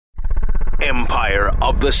Empire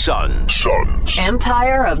of the Suns.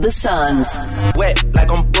 Empire of the Suns. Wet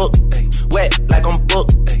like I'm booked. Wet like I'm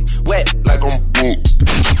booked. Wet like I'm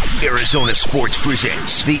booked. Arizona Sports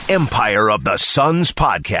presents the Empire of the Suns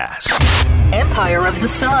podcast. Empire of the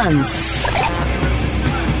Suns.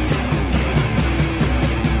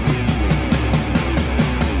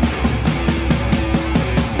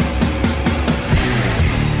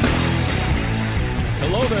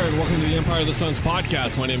 Hello there, and welcome to the Empire of the Suns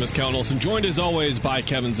podcast. My name is Kellan Olson, joined as always by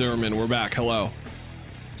Kevin Zimmerman. We're back. Hello.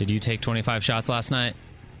 Did you take 25 shots last night?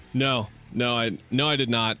 No, I did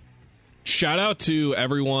not. Shout out to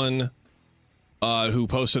everyone who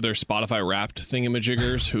posted their Spotify Wrapped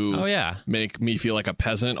thingamajiggers who make me feel like a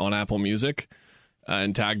peasant on Apple Music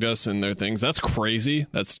and tagged us in their things. That's crazy.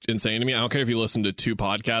 That's insane to me. I don't care if you listen to two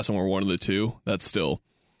podcasts and we're one of the two. That's still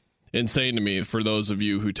insane to me for those of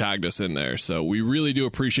you who tagged us in there. So we really do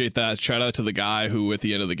appreciate that. Shout out to the guy who at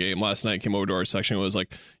the end of the game last night came over to our section and was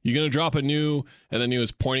like, "You gonna drop a new?" And then he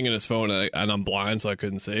was pointing at his phone and I'm blind, so I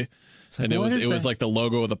couldn't see. And it was like the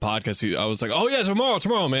logo of the podcast. I was like, "Oh yeah,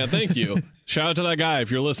 tomorrow, man. Thank you." Shout out to that guy if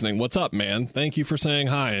you're listening. What's up, man? Thank you for saying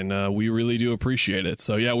hi, and we really do appreciate it.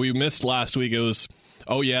 So yeah, we missed last week. It was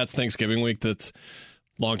it's Thanksgiving week. That's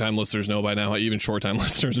long-time listeners know by now. Even short-time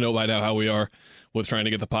listeners know by now how we are with trying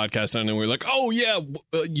to get the podcast done. And we're like, "Oh yeah,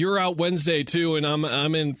 you're out Wednesday too, and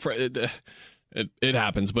I'm in." It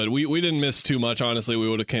happens, but we didn't miss too much. Honestly, we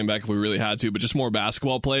would have came back if we really had to. But just more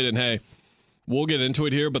basketball played, and hey. We'll get into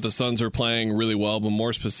it here, but the Suns are playing really well. But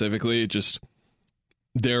more specifically, just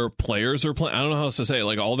their players are playing. I don't know how else to say it.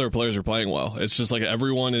 Like, all their players are playing well. It's just like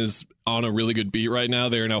everyone is on a really good beat right now.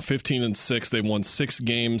 They are now 15-6. They've won 6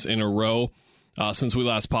 games in a row since we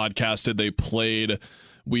last podcasted.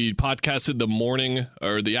 We podcasted the morning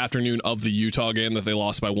or the afternoon of the Utah game that they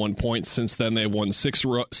lost by 1 point. Since then, they've won 6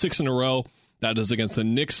 in a row. That is against the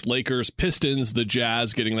Knicks, Lakers, Pistons, the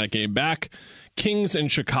Jazz, getting that game back, Kings,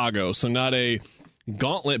 and Chicago. So not a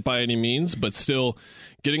gauntlet by any means, but still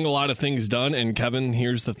getting a lot of things done. And Kevin,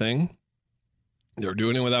 here's the thing. They're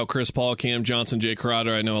doing it without Chris Paul, Cam Johnson, Jay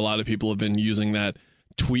Crowder. I know a lot of people have been using that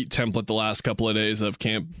tweet template the last couple of days of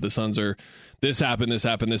camp. The Suns are this happened, and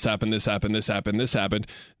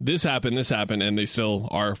they still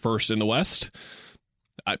are first in the West.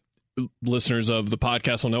 Listeners of the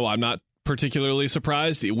podcast will know I'm not particularly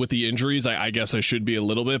surprised with the injuries. I guess I should be a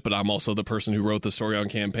little bit, but I'm also the person who wrote the story on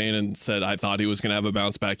Campaign and said I thought he was going to have a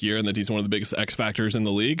bounce back year and that he's one of the biggest X factors in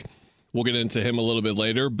the league. We'll get into him a little bit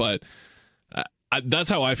later, but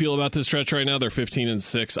that's how I feel about this stretch right now. They're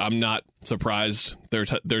 15-6. I'm not surprised. They're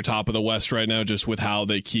top of the West right now, just with how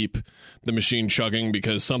they keep the machine chugging,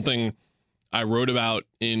 because something I wrote about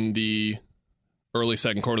in the early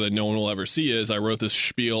second quarter that no one will ever see is I wrote this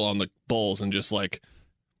spiel on the Bulls and just like,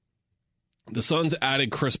 the Suns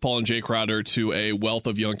added Chris Paul and Jay Crowder to a wealth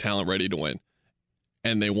of young talent ready to win,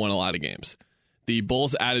 and they won a lot of games. The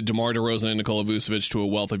Bulls added DeMar DeRozan and Nikola Vucevic to a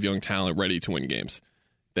wealth of young talent ready to win games.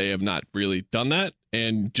 They have not really done that,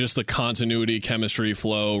 and just the continuity, chemistry,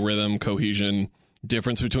 flow, rhythm, cohesion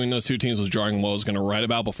difference between those two teams was jarring. What I was going to write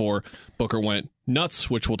about before Booker went nuts,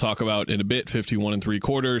 which we'll talk about in a bit, 51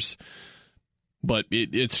 3/4. But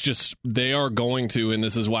it's just, they are going to, and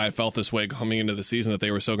this is why I felt this way coming into the season, that they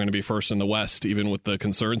were still going to be first in the West, even with the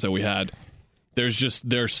concerns that we had.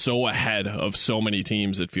 They're so ahead of so many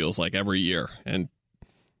teams, it feels like, every year. And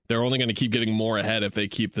they're only going to keep getting more ahead if they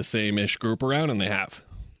keep the same-ish group around, and they have.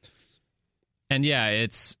 And yeah,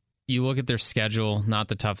 you look at their schedule, not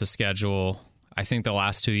the toughest schedule. I think the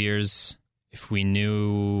last 2 years, if we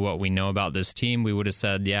knew what we know about this team, we would have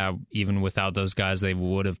said, yeah, even without those guys, they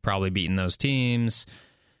would have probably beaten those teams.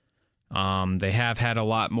 They have had a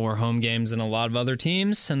lot more home games than a lot of other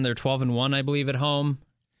teams, and they're 12-1, I believe, at home.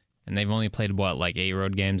 And they've only played, 8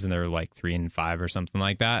 road games, and they're 3-5 or something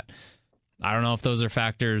like that. I don't know if those are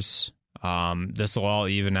factors. This will all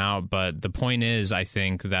even out, but the point is, I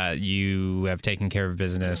think that you have taken care of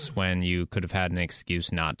business when you could have had an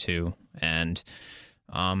excuse not to. And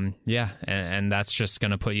and that's just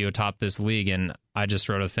going to put you atop this league. And I just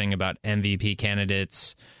wrote a thing about MVP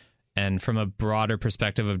candidates, and from a broader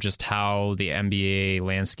perspective of just how the NBA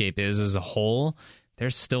landscape is as a whole,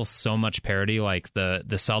 there's still so much parity. Like the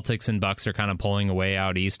Celtics and Bucks are kind of pulling away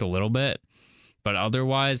out east a little bit, but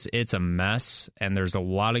otherwise it's a mess. And there's a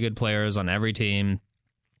lot of good players on every team.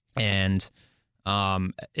 And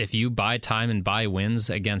if you buy time and buy wins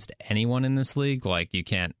against anyone in this league, you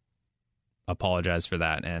can't apologize for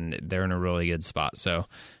that, and they're in a really good spot. So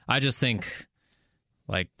I just think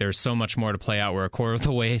there's so much more to play out. We're a quarter of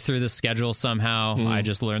the way through the schedule somehow. I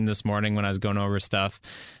just learned this morning when I was going over stuff,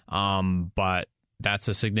 but that's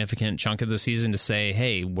a significant chunk of the season to say,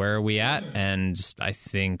 hey, where are we at? And I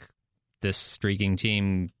think this streaking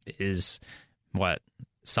team is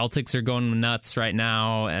Celtics are going nuts right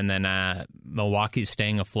now, and then Milwaukee's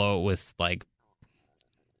staying afloat with like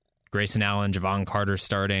Grayson Allen, Javon Carter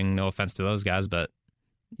starting. No offense to those guys, but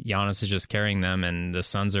Giannis is just carrying them, and the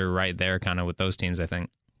Suns are right there kind of with those teams, I think.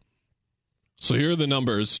 So here are the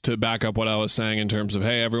numbers to back up what I was saying in terms of,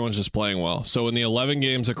 hey, everyone's just playing well. So in the 11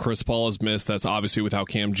 games that Chris Paul has missed, that's obviously without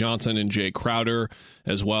Cam Johnson and Jay Crowder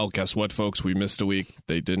as well. Guess what, folks? We missed a week.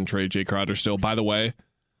 They didn't trade Jay Crowder still. By the way,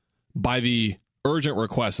 by the urgent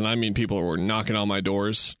request, and I mean people were knocking on my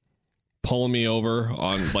doors, pulling me over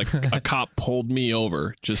on, like, a cop pulled me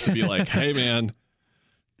over just to be like, hey, man,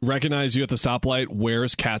 recognize you at the stoplight.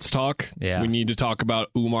 Where's Cats Talk? Yeah. We need to talk about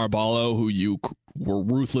Umar Ballo, who you were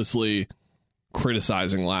ruthlessly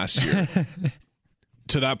criticizing last year.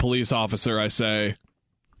 To that police officer, I say,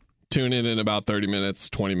 tune in about 30 minutes,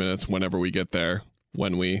 20 minutes, whenever we get there.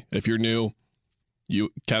 If you're new,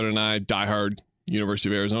 Kevin and I, diehard University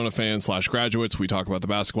of Arizona fans / graduates, we talk about the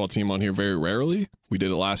basketball team on here very rarely. We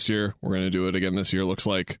did it last year. We're going to do it again this year. Looks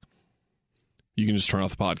like you can just turn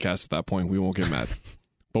off the podcast at that point. We won't get mad.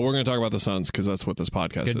 But we're going to talk about the Suns because that's what this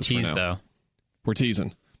podcast Good is tease, for now. though. We're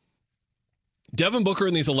teasing. Devin Booker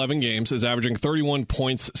in these 11 games is averaging 31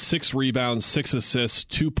 points, 6 rebounds, 6 assists,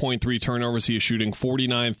 2.3 turnovers. He is shooting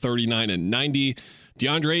 49, 39, and 90.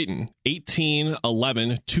 Deandre Ayton, 18,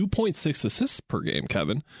 11, 2.6 assists per game,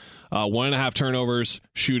 Kevin. 1.5 turnovers,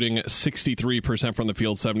 shooting 63% from the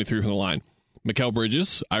field, 73 from the line. Mikal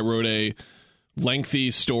Bridges, I wrote a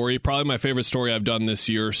lengthy story, probably my favorite story I've done this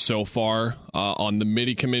year so far, on the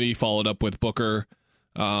MIDI committee, followed up with Booker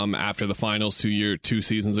after the finals 2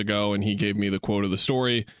 seasons ago, and he gave me the quote of the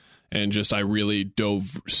story, and just I really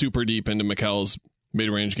dove super deep into Mikal's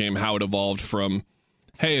mid-range game, how it evolved from,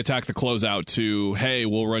 hey, attack the closeout, to, hey,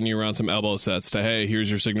 we'll run you around some elbow sets, to, hey, here's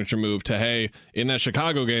your signature move, to, hey, in that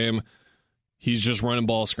Chicago game, he's just running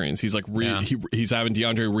ball screens. He's like he's having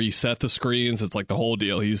DeAndre reset the screens. It's like the whole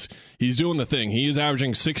deal. He's doing the thing. He is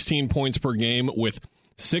averaging 16 points per game with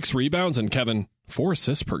 6 rebounds, and Kevin, 4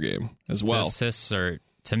 assists per game as well. The assists are,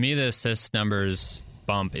 to me, the assist numbers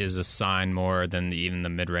bump is a sign more than even the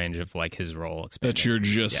mid-range of like his role expanding. That you're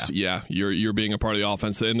just you're being a part of the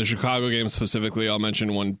offense. In the Chicago game specifically, I'll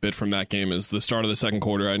mention one bit from that game is the start of the second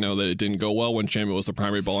quarter. I know that it didn't go well when Chamberlain was the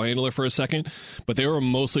primary ball handler for a second, but they were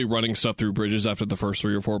mostly running stuff through Bridges after the first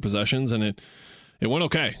 3 or 4 possessions, and it went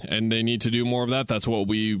okay, and they need to do more of that. That's what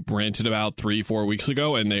we ranted about 3-4 weeks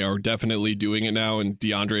ago, and they are definitely doing it now. And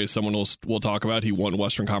DeAndre is someone we'll talk about. He won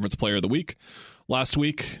Western Conference Player of the Week last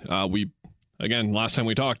week. Last time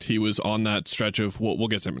we talked, he was on that stretch of, we'll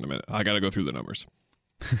get to him in a minute. I got to go through the numbers.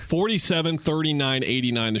 47, 39,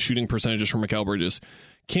 89, the shooting percentages for Mikal Bridges.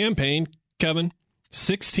 Campaign, Kevin,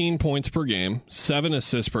 16 points per game, 7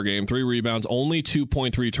 assists per game, 3 rebounds, only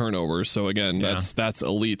 2.3 turnovers. So again, that's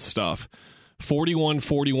elite stuff. 41,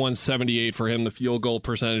 41, 78 for him. The field goal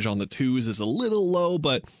percentage on the twos is a little low,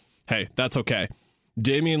 but hey, that's okay.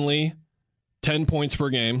 Damian Lee, 10 points per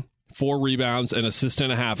game, 4 rebounds, an assist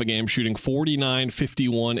and a half a game, shooting 49,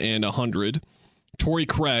 51, and 100. Torrey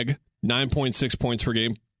Craig, 9.6 points per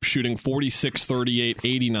game, shooting 46, 38,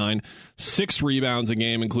 89. 6 rebounds a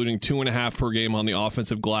game, including 2.5 per game on the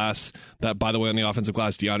offensive glass. That, by the way, on the offensive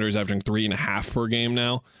glass, DeAndre is averaging 3.5 per game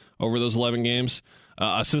now over those 11 games.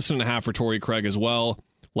 Assist and a half for Torrey Craig as well.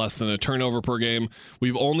 Less than a turnover per game.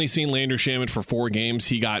 We've only seen Landry Shamet for 4 games.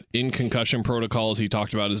 He got in concussion protocols. He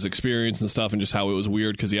talked about his experience and stuff and just how it was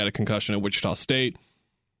weird because he had a concussion at Wichita State.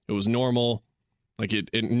 It was normal. Like it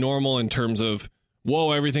normal in terms of,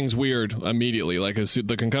 whoa, everything's weird immediately. Like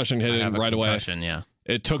the concussion hit him right away. Yeah.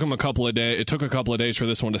 It took him a couple of days. It took a couple of days for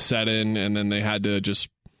this one to set in, and then they had to just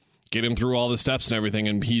get him through all the steps and everything,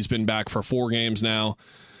 and he's been back for 4 games now.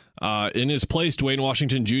 In his place, Dwayne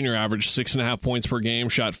Washington Jr. averaged 6.5 points per game,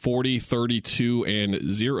 shot 40, 32,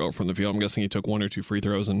 and 0 from the field. I'm guessing he took 1 or 2 free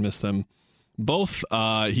throws and missed them both.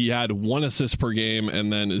 He had 1 assist per game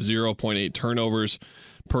and then 0.8 turnovers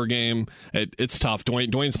per game. It's tough.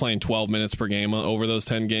 Dwayne's playing 12 minutes per game over those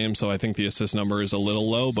 10 games, so I think the assist number is a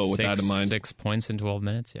little low, but with that in mind. 6 points in 12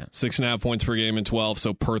 minutes, yeah. 6.5 points per game in 12,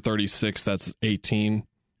 so per 36, that's 18,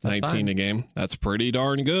 that's 19 fine. A game. That's pretty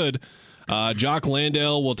darn good. Jock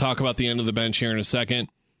Landale, we'll talk about the end of the bench here in a second.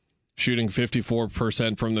 Shooting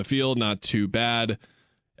 54% from the field, not too bad.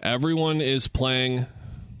 Everyone is playing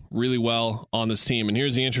really well on this team. And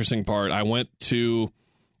here's the interesting part. I went to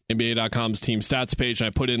NBA.com's team stats page, and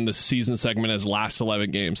I put in the season segment as last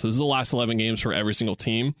 11 games. So this is the last 11 games for every single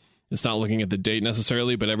team. It's not looking at the date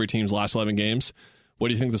necessarily, but every team's last 11 games. What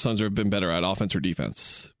do you think the Suns have been better at, offense or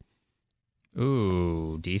defense?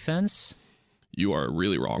 Ooh, defense? You are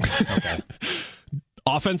really wrong. Okay.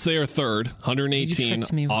 Offense, they are third,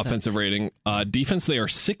 118 offensive rating. Defense, they are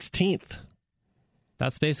 16th.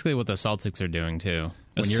 That's basically what the Celtics are doing, too.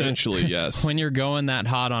 Essentially, yes. When you're going that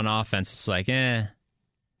hot on offense, it's like,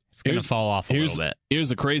 it's going to fall off a little bit. Here's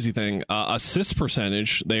the crazy thing. Assist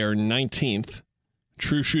percentage, they are 19th.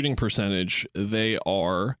 True shooting percentage, they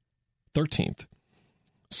are 13th.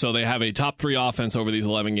 So they have a top 3 offense over these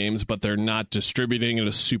 11 games, but they're not distributing at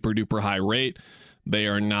a super-duper high rate. They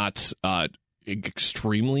are not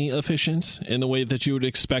extremely efficient in the way that you would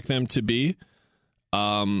expect them to be.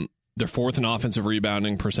 They're 4th in offensive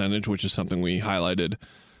rebounding percentage, which is something we highlighted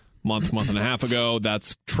month and a half ago.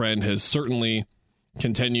 That trend has certainly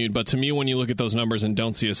continued. But to me, when you look at those numbers and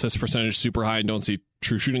don't see assist percentage super high and don't see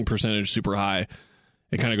true shooting percentage super high,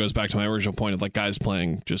 it kind of goes back to my original point of like guys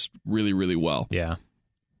playing just really, really well. Yeah.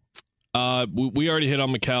 We already hit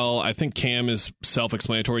on Mikal. I think Cam is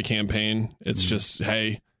self-explanatory campaign. It's just,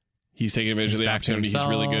 hey, he's taking advantage of the opportunity. He's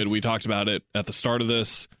really good. We talked about it at the start of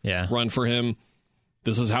this run for him.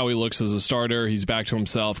 This is how he looks as a starter. He's back to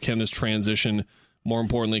himself. Can this transition, more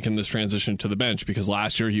importantly, can this transition to the bench? Because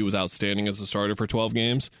last year he was outstanding as a starter for 12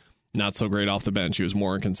 games. Not so great off the bench. He was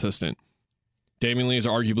more inconsistent. Damian Lee has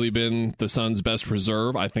arguably been the Suns' best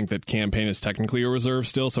reserve. I think that Cam Payne is technically a reserve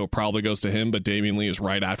still, so it probably goes to him, but Damian Lee is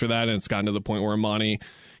right after that, and it's gotten to the point where Imani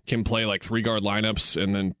can play like 3-guard lineups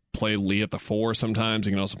and then play Lee at the 4 sometimes.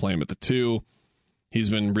 He can also play him at the 2. He's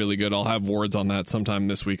been really good. I'll have words on that sometime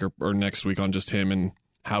this week or next week on just him and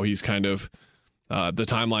how he's kind of... the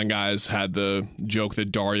timeline guys had the joke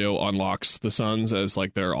that Dario unlocks the Suns as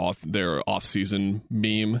like their off-season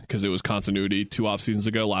meme because it was continuity 2 off-seasons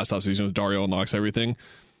ago. Last off-season was Dario unlocks everything.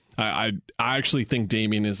 I actually think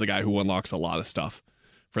Damian is the guy who unlocks a lot of stuff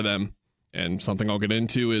for them. And something I'll get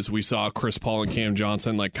into is we saw Chris Paul and Cam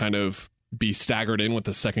Johnson like kind of be staggered in with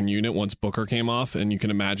the second unit once Booker came off. And you can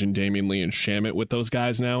imagine Damian Lee and Shamet with those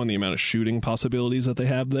guys now and the amount of shooting possibilities that they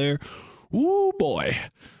have there. Ooh, boy.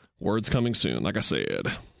 Words coming soon, like I said.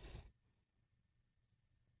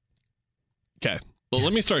 Okay. Well,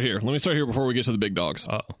 let me start here. Before we get to the big dogs.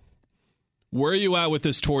 Where are you at with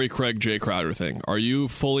this Torrey Craig, Jay Crowder thing? Are you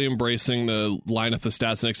fully embracing the line up the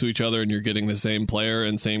stats next to each other and you're getting the same player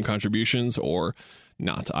and same contributions or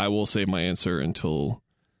not? I will save my answer until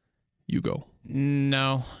you go.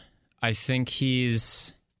 No. I think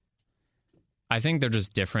they're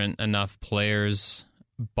just different enough players,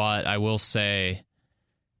 but I will say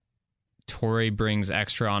Torrey brings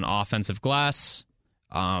extra on offensive glass.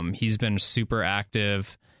 He's been super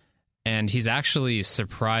active, and he's actually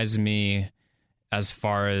surprised me as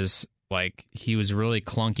far as, like, he was really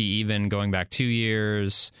clunky even going back 2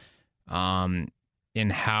 years in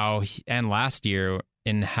how, and last year,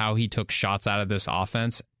 in how he took shots out of this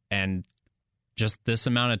offense. And just this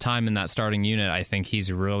amount of time in that starting unit, I think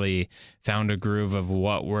he's really found a groove of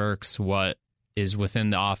what works, what is within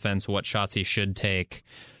the offense, what shots he should take.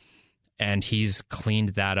 And he's cleaned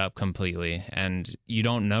that up completely. And you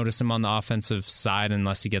don't notice him on the offensive side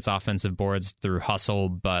unless he gets offensive boards through hustle.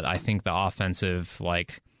 But I think the offensive,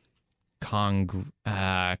 like,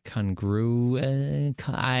 I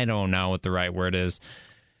don't know what the right word is.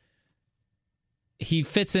 He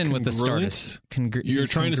fits in with the starters. You're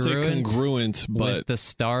trying to say congruent, but with the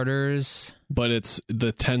starters. But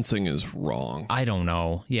the tensing is wrong. I don't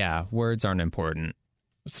know. Yeah, words aren't important.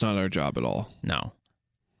 It's not our job at all. No.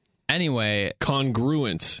 Anyway,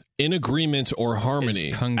 congruent, in agreement or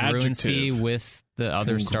harmony. Is congruency adjective. With the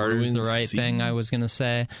other starters the right thing I was going to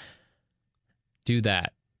say? Do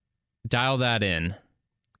that. Dial that in.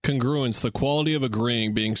 Congruence, the quality of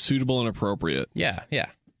agreeing, being suitable and appropriate. Yeah.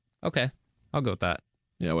 Okay. I'll go with that.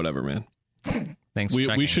 Yeah, whatever, man. Thanks for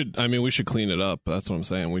checking. We should clean it up. That's what I'm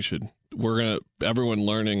saying.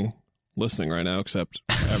 Everyone listening right now, except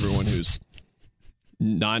everyone who's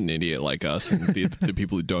not an idiot like us and the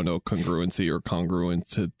people who don't know congruency or congruent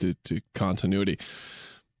to continuity.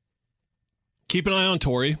 Keep an eye on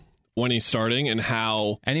Torrey when he's starting and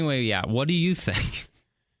how... Anyway, yeah, what do you think?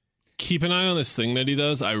 Keep an eye on this thing that he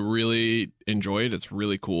does. I really enjoy it. It's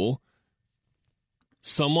really cool.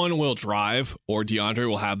 Someone will drive or DeAndre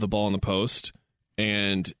will have the ball in the post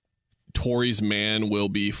and Torrey's man will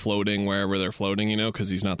be floating wherever they're floating, because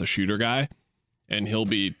he's not the shooter guy. And he'll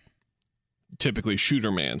be typically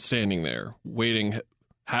shooter man standing there waiting,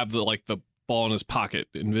 have the ball in his pocket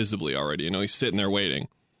invisibly already. He's sitting there waiting.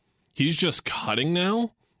 He's just cutting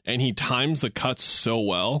now, and he times the cuts so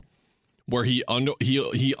well where he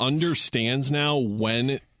understands now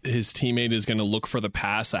when his teammate is going to look for the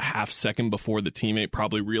pass a half second before the teammate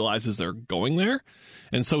probably realizes they're going there.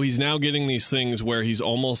 And so he's now getting these things where he's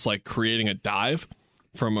almost like creating a dive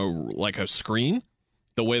from a screen,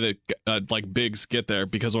 the way that bigs get there.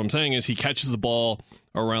 Because what I'm saying is he catches the ball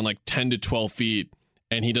around like 10 to 12 feet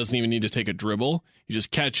and he doesn't even need to take a dribble. He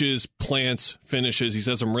just catches, plants, finishes. He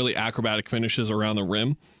says some really acrobatic finishes around the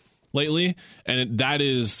rim lately, and that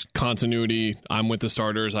is continuity. I'm with the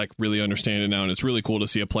starters. I really understand it now, and it's really cool to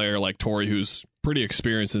see a player like Torrey, who's pretty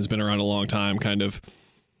experienced and has been around a long time, kind of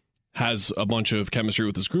has a bunch of chemistry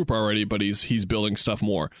with this group already, but he's building stuff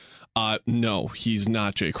more. No, he's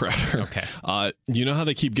not Jay Crowder. Okay. You know how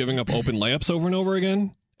they keep giving up open layups over and over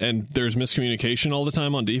again, and there's miscommunication all the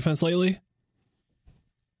time on defense lately?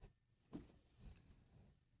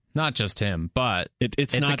 Not just him, but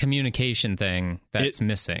it's not a communication thing that's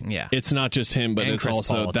missing. Yeah, it's not just him, but and it's Chris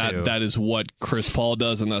also Paul, that is what Chris Paul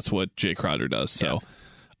does, and that's what Jay Crowder does. So,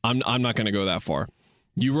 I'm not going to go that far.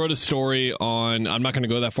 You wrote a story on. I'm not going to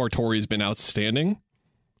go that far. Torrey's been outstanding,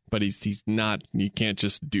 but he's not. You can't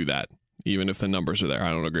just do that, even if the numbers are there.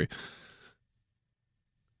 I don't agree.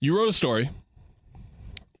 You wrote a story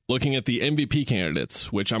looking at the MVP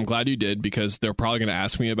candidates, which I'm glad you did, because they're probably going to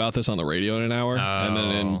ask me about this on the radio in an hour, and then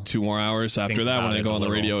in 2 more hours after that when they go on the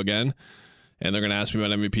radio again, and they're going to ask me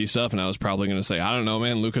about MVP stuff, and I was probably going to say, I don't know,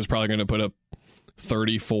 man, Luka's probably going to put up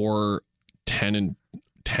 34, 10, and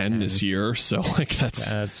 10 this year, so like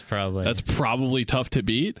that's probably tough to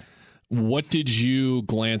beat. What did you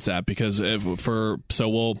glance at? Because Book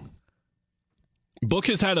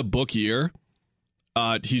has had a book year.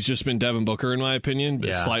 He's just been Devin Booker, in my opinion,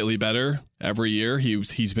 but slightly better every year.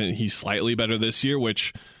 He's slightly better this year,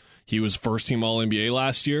 which he was first team All NBA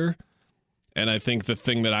last year. And I think the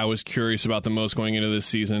thing that I was curious about the most going into this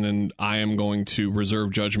season, and I am going to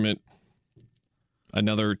reserve judgment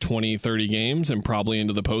another 20, 30 games and probably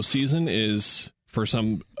into the postseason, is for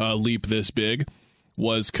some leap this big,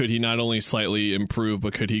 was could he not only slightly improve,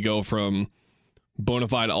 but could he go from bona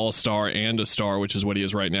fide all-star and a star, which is what he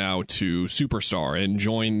is right now, to superstar and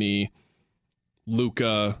join the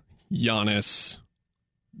Luka, Giannis.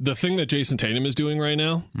 The thing that Jason Tatum is doing right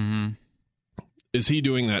now, is he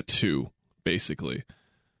doing that too, basically?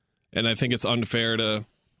 And I think it's unfair to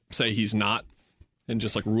say he's not and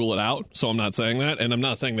just like rule it out. So I'm not saying that. And I'm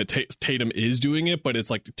not saying that Tatum is doing it, but it's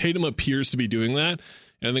like Tatum appears to be doing that.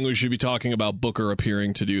 And I think we should be talking about Booker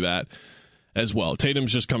appearing to do that as well.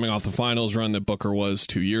 Tatum's just coming off the finals run that Booker was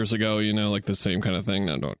 2 years ago, like the same kind of thing.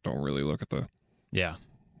 Now, don't really look at the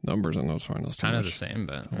numbers on those finals. It's kind of the same,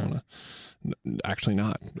 but actually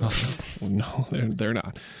not. No, they're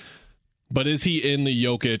not. But is he in the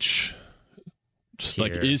Jokic? Just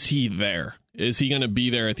like, is he there? Is he going to be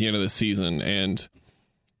there at the end of the season? And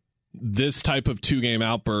this type of 2-game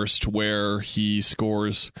outburst where he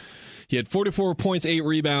had 44 points, 8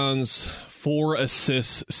 rebounds, 4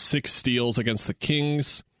 assists, 6 steals against the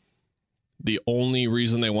Kings. The only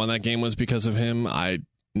reason they won that game was because of him. I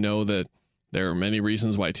know that there are many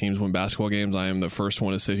reasons why teams win basketball games. I am the first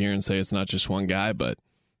one to sit here and say it's not just one guy, but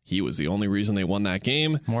he was the only reason they won that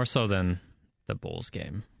game. More so than the Bulls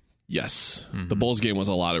game. Yes. The Bulls game was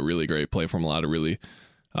a lot of really great play from a lot of really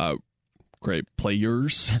great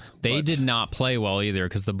players. They did not play well either,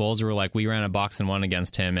 because the Bulls were like, we ran a box and one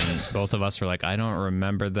against him, and both of us were like, I don't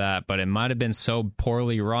remember that, but it might have been so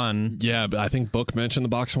poorly run. Yeah, but I think Book mentioned the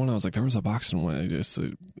box and one. I was like, there was a box and one.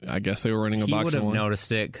 I guess they were running a box and one. He would have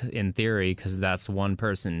noticed it in theory, because that's one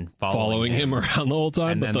person following him around the whole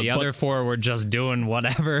time. And then the other 4 were just doing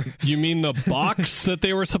whatever. You mean the box that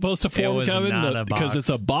they were supposed to form, Kevin? Because it's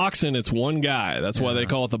a box and it's one guy. That's why they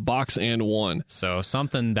call it the box and one. So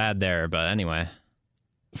something bad there, but anyway.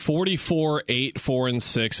 44, 8, 4, and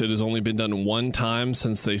 6. It has only been done one time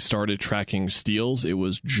since they started tracking steals. It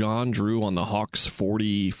was John Drew on the Hawks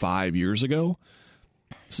 45 years ago.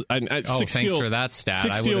 Thanks for that stat.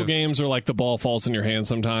 6 steal games are like the ball falls in your hand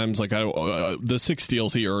sometimes. Like the 6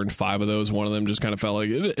 steals, he earned 5 of those. One of them just kind of felt like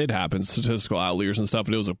it happens, statistical outliers and stuff,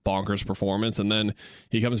 but it was a bonkers performance. And then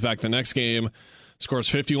he comes back the next game, scores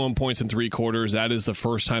 51 points in 3 quarters. That is the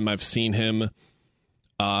first time I've seen him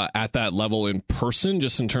at that level in person,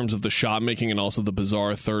 just in terms of the shot making and also the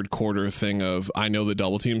bizarre third quarter thing of, I know the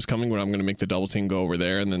double team's coming, but I'm going to make the double team go over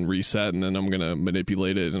there and then reset, and then I'm going to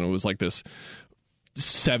manipulate it. And it was like this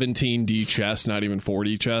 17D chess, not even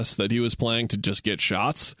 4D chess, that he was playing to just get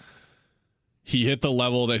shots. He hit the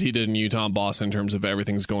level that he did in Utah and Boston in terms of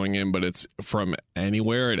everything's going in, but it's from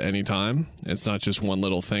anywhere at any time. It's not just one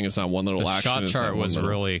little thing. It's not one little action. The shot chart was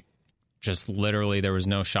really just literally, there was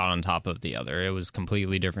no shot on top of the other. It was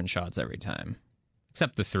completely different shots every time,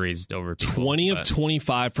 except the threes over people. 20 of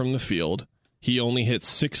 25 from the field, he only hit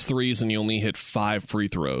 6 threes and he only hit 5 free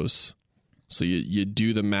throws. So you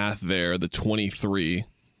do the math there, the 23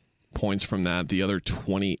 points from that, the other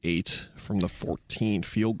 28 from the 14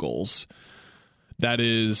 field goals. That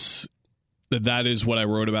is what I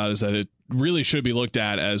wrote about, is that it really should be looked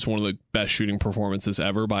at as one of the best shooting performances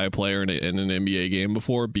ever by a player in an NBA game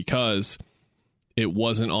before, because it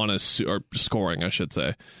wasn't on or scoring, I should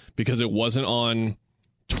say, because it wasn't on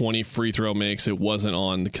 20 free throw makes. It wasn't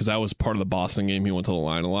on, because that was part of the Boston game. He went to the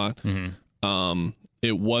line a lot. Mm-hmm.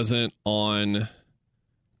 It wasn't on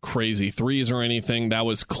crazy threes or anything. That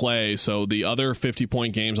was Clay. So the other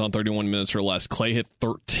 50-point games on 31 minutes or less, Clay hit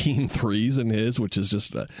 13 threes in his, which is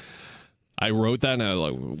just... I wrote that and I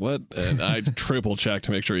was like, what? And I triple checked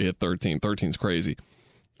to make sure he hit 13. 13's crazy.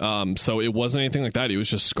 So it wasn't anything like that. He was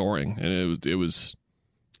just scoring, and it was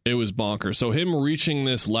bonkers. So him reaching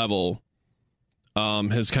this level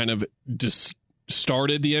has kind of just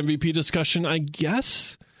started the MVP discussion, I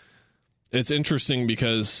guess. It's interesting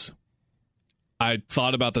because I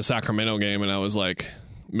thought about the Sacramento game and I was like,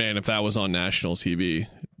 man, if that was on national TV,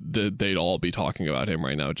 they'd all be talking about him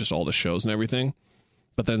right now, just all the shows and everything.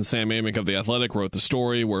 But then Sam Amick of The Athletic wrote the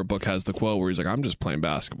story where Book has the quote where he's like, I'm just playing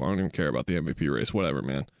basketball. I don't even care about the MVP race. Whatever,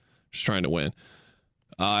 man. Just trying to win.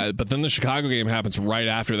 But then the Chicago game happens right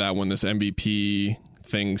after that, when this MVP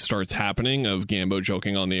thing starts happening of Gambo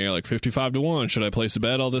joking on the air like 55-1. Should I place a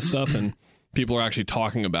bet? All this stuff. And people are actually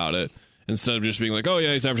talking about it instead of just being like, oh,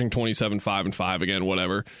 yeah, he's averaging 27, 5, and 5 again,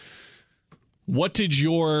 whatever. What did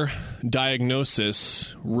your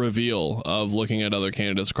diagnosis reveal of looking at other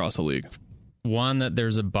candidates across the league? One, that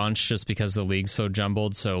there's a bunch just because the league's so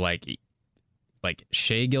jumbled. So like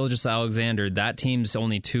Shai Gilgeous-Alexander, that team's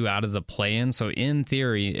only 2 out of the play-in. So in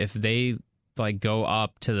theory, if they like go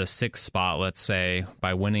up to the 6th spot, let's say,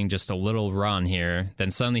 by winning just a little run here,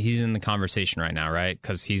 then suddenly he's in the conversation right now, right?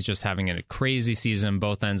 Because he's just having a crazy season,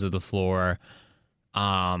 both ends of the floor.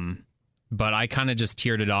 But I kind of just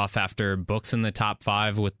tiered it off after Book's in the top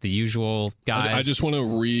 5 with the usual guys. I just want to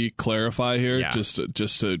re-clarify here, just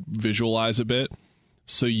to visualize a bit.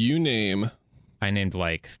 So I named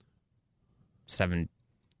like 7.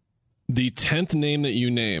 The 10th name that you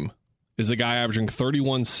name is a guy averaging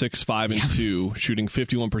 31, 6, 5, and 2, shooting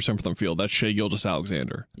 51% from the field. That's Shai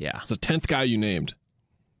Gilgeous-Alexander. Yeah. It's the 10th guy you named.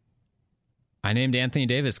 I named Anthony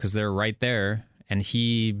Davis because they're right there, and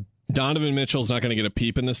Donovan Mitchell's not going to get a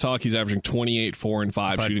peep in this talk. He's averaging 28, 4, and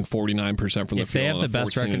 5, shooting 49% from the field. If they have the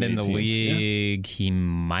best record in the league, he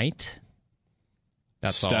might.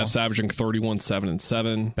 Steph's averaging 31, 7, and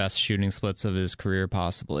 7. Best shooting splits of his career,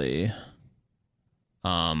 possibly.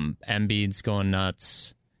 Embiid's going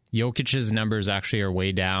nuts. Jokic's numbers actually are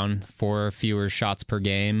way down, 4 fewer shots per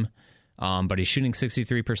game. But he's shooting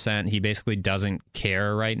 63%. He basically doesn't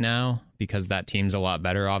care right now because that team's a lot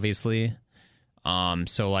better, obviously.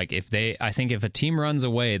 So like I think if a team runs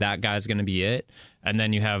away, that guy's going to be it. And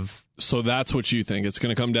then you have. So that's what you think. It's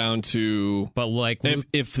going to come down to. But like,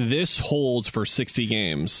 if this holds for 60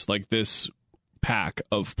 games, like this pack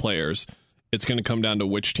of players, it's going to come down to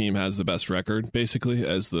which team has the best record, basically,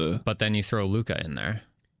 But then you throw Luka in there.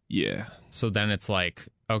 Yeah. So then it's like,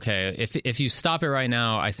 okay, if you stop it right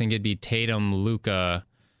now, I think it'd be Tatum, Luka,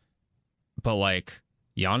 but like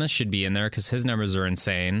Giannis should be in there because his numbers are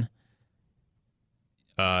insane.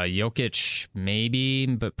 Jokic maybe,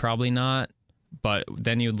 but probably not. But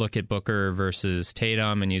then you'd look at Booker versus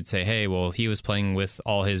Tatum and you'd say, hey, well, he was playing with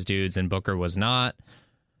all his dudes and Booker was not.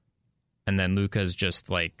 And then Luka's just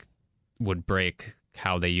like would break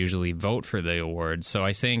how they usually vote for the award. So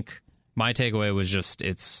I think my takeaway was just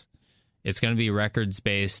it's going to be records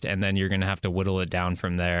based, and then you're going to have to whittle it down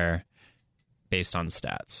from there based on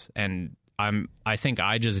stats. And I think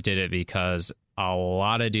I just did it because a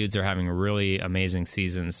lot of dudes are having really amazing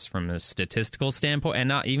seasons from a statistical standpoint, and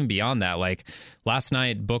not even beyond that. Like last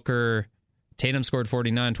night, Tatum scored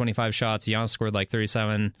 49, 25 shots. Giannis scored like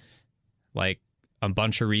 37, like a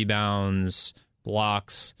bunch of rebounds,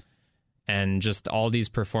 blocks, and just all these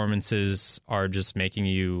performances are just making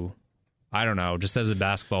you, I don't know, just as a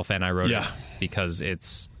basketball fan, I wrote it because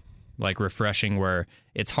it's like refreshing where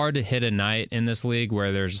it's hard to hit a night in this league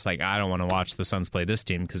where there's just like, I don't want to watch the Suns play this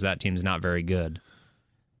team because that team's not very good.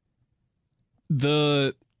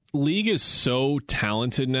 The league is so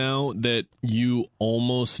talented now that you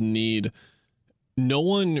almost need, no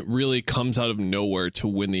one really comes out of nowhere to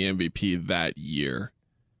win the MVP that year.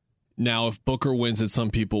 Now, if Booker wins it, some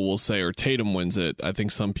people will say, or Tatum wins it, I think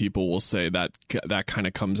some people will say that kind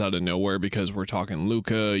of comes out of nowhere because we're talking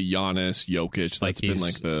Luka, Giannis, Jokic. That's been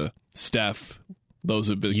like the Steph. Those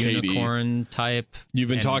have been unicorn KD. Type. You've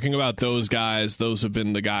been talking about those guys. Those have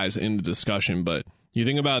been the guys in the discussion. But you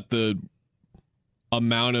think about the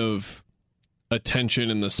amount of attention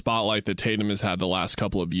in the spotlight that Tatum has had the last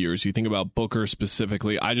couple of years. You think about Booker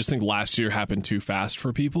specifically. I just think last year happened too fast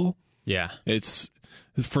for people. Yeah. It's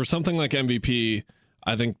for something like MVP,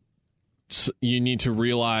 I think you need to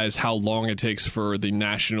realize how long it takes for the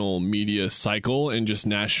national media cycle and just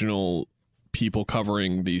national people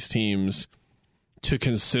covering these teams to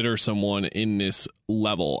consider someone in this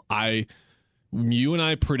level. You and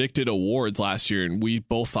I predicted awards last year, and we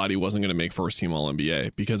both thought he wasn't going to make first team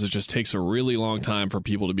All-NBA because it just takes a really long time for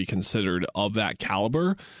people to be considered of that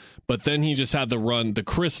caliber. But then he just had the run, the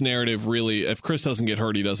Chris narrative really, if Chris doesn't get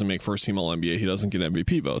hurt, he doesn't make first team All-NBA, he doesn't get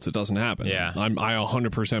MVP votes. It doesn't happen. Yeah. I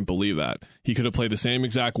 100% believe that. He could have played the same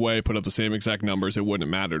exact way, put up the same exact numbers, it wouldn't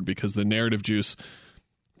have mattered because the narrative juice,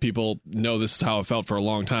 people know this is how it felt for a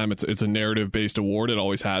long time. It's a narrative-based award. It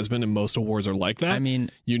always has been, and most awards are like that. I mean,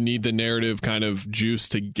 you need the narrative kind of juice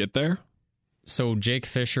to get there. So Jake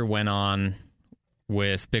Fisher went on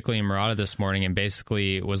with Bickley and Murata this morning and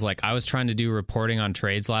basically was like, I was trying to do reporting on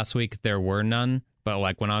trades last week. There were none. But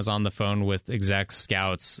like when I was on the phone with exec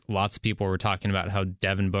scouts, lots of people were talking about how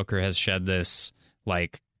Devin Booker has shed this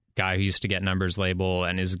like guy who used to get numbers label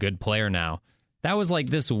and is a good player now. That was like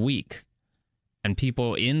this week. And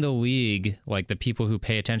people in the league, like the people who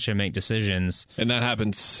pay attention and make decisions. And that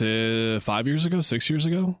happened 5 years ago, 6 years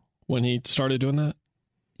ago when he started doing that?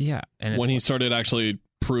 Yeah. And when he started actually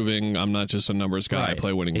proving I'm not just a numbers guy, I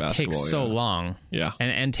play winning basketball. It takes so long. Yeah.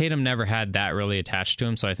 And Tatum never had that really attached to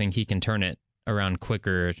him, so I think he can turn it around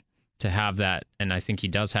quicker to have that, and I think he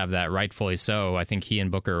does have that, rightfully so. I think he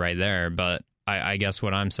and Booker are right there, but I guess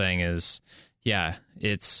what I'm saying is, yeah,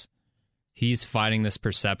 he's fighting this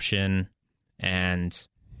perception, and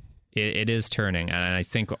it is turning, and I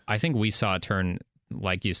think we saw it turn,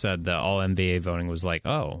 like you said, the All-NBA voting was like,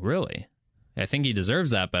 oh, really? I think he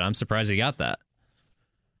deserves that, but I'm surprised he got that.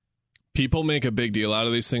 People make a big deal out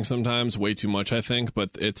of these things sometimes, way too much, I think, but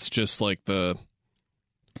it's just like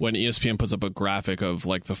when ESPN puts up a graphic of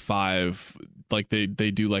like the 5, like they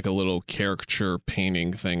do like a little caricature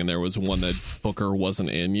painting thing, and there was one that Booker wasn't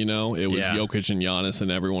in, it was Jokic and Giannis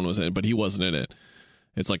and everyone was in it, but he wasn't in it.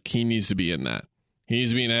 It's like he needs to be in that. He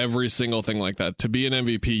needs to be in every single thing like that. To be an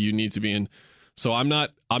MVP, you need to be in. So I'm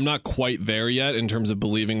not quite there yet in terms of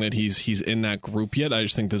believing that he's in that group yet. I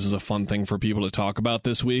just think this is a fun thing for people to talk about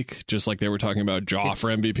this week, just like they were talking about Ja for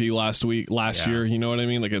MVP last year. You know what I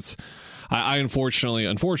mean? Like I unfortunately,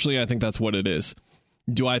 I think that's what it is.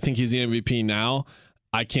 Do I think he's the MVP now?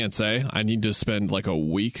 I can't say. I need to spend like a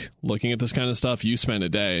week looking at this kind of stuff. You spend a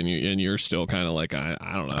day and you're still kind of like,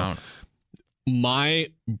 I don't know. My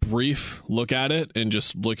brief look at it and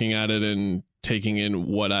just looking at it and taking in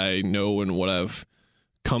what I know and what I've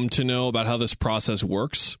come to know about how this process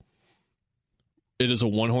works. It is a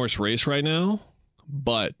one-horse race right now,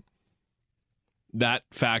 but that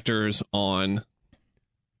factors on,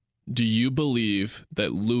 do you believe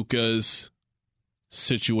that Luka's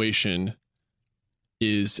situation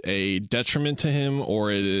is a detriment to him,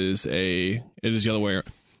 or it is the other way around?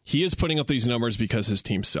 He is putting up these numbers because his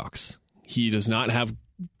team sucks. He does not have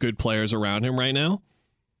good players around him right now.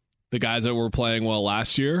 The guys that were playing well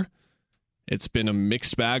last year, it's been a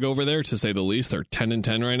mixed bag over there, to say the least. They're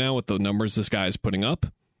 10-10 right now with the numbers this guy is putting up.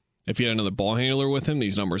 If he had another ball handler with him,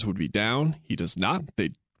 these numbers would be down. He does not.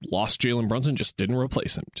 They lost Jalen Brunson, just didn't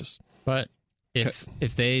replace him. But if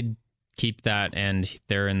they keep that and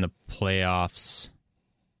they're in the playoffs,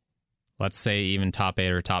 let's say even top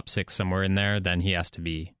 8 or top 6, somewhere in there, then he has to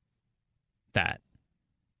be that.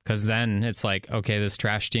 Because then it's like, okay, this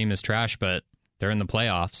trash team is trash, but they're in the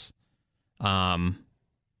playoffs.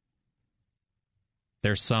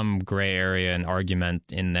 There's some gray area and argument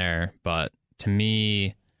in there, but to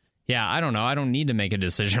me, yeah, I don't know. I don't need to make a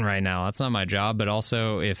decision right now. That's not my job. But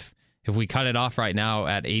also, if we cut it off right now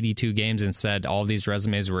at 82 games and said all these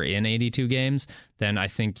resumes were in 82 games, then I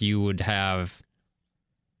think you would have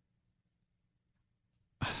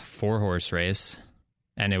a 4-horse race,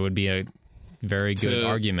 and it would be a very good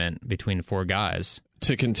argument between 4 guys.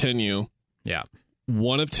 To continue, yeah.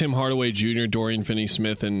 One of Tim Hardaway Jr., Dorian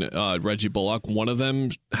Finney-Smith, and Reggie Bullock, one of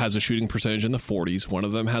them has a shooting percentage in the 40s, one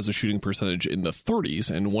of them has a shooting percentage in the 30s,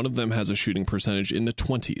 and one of them has a shooting percentage in the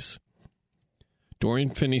 20s.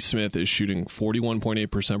 Dorian Finney-Smith is shooting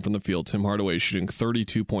 41.8% from the field. Tim Hardaway is shooting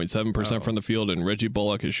 32.7% from the field, and Reggie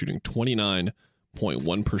Bullock is shooting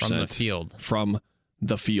 29.1% from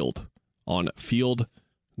the field on field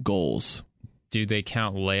goals. Do they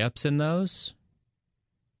count layups in those?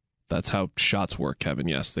 That's how shots work, Kevin.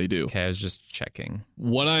 Yes, they do. Okay, I was just checking.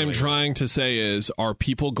 What I'm trying to say is, are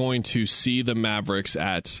people going to see the Mavericks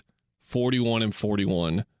at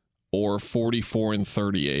 41-41 or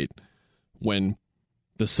 44-38 when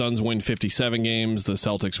the Suns win 57 games, the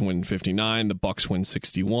Celtics win 59, the Bucks win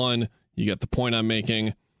 61. You get the point I'm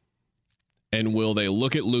making. And will they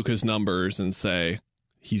look at Luka's numbers and say,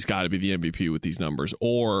 he's got to be the MVP with these numbers?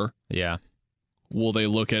 Or will they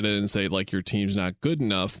look at it and say, like, your team's not good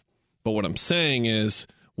enough? But what I'm saying is,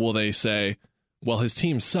 will they say, well, his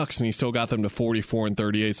team sucks and he still got them to 44 and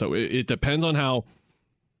 38. So it depends on how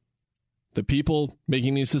the people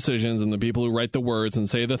making these decisions and the people who write the words and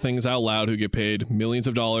say the things out loud who get paid millions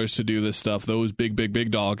of dollars to do this stuff, those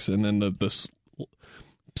big dogs, and then the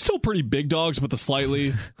still pretty big dogs, but the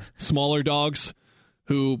slightly smaller dogs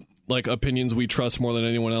who, like, opinions we trust more than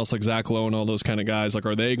anyone else, like Zach Lowe and all those kind of guys, like,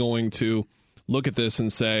 are they going to look at this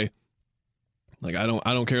and say, like, I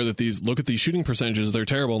don't care that look at these shooting percentages, they're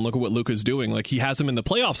terrible, and look at what Luka's doing. Like, he has them in the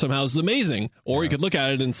playoffs somehow, this is amazing. Or you could look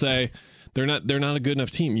at it and say, they're not a good enough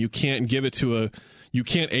team. You can't give it to you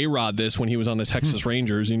can't A-Rod this when he was on the Texas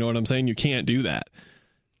Rangers. You know what I'm saying? You can't do that.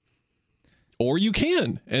 Or you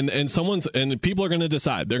can. And people are going to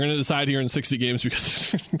decide. They're going to decide here in 60 games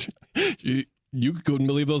because you couldn't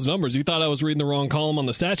believe those numbers. You thought I was reading the wrong column on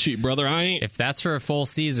the stat sheet, brother. I ain't. If that's for a full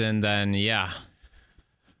season, then yeah.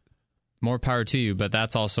 More power to you, but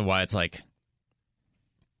that's also why it's like,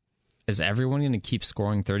 is everyone going to keep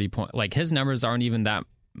scoring 30 points? Like, his numbers aren't even that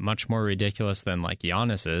much more ridiculous than, like,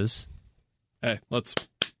 Giannis's. Hey,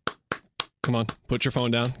 come on, put your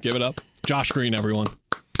phone down, give it up. Josh Green, everyone.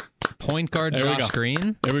 Point guard Josh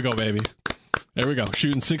Green? There we go, baby. There we go.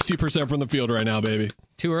 Shooting 60% from the field right now, baby.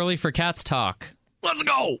 Too early for Cats talk. Let's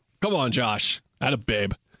go. Come on, Josh. Atta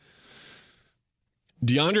babe.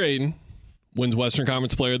 Deandre Ayton wins Western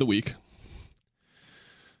Conference Player of the Week.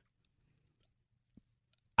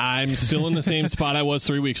 I'm still in the same spot I was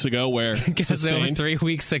 3 weeks ago, where because it was 3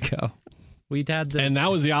 weeks ago. We'd had and that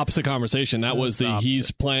was the opposite conversation. That was he's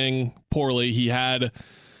playing poorly. He had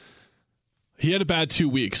a bad 2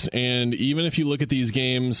 weeks, and even if you look at these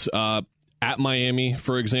games at Miami,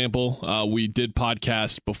 for example, we did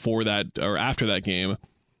podcast before that or after that game.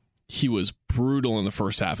 He was brutal in the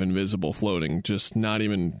first half, invisible, floating, just not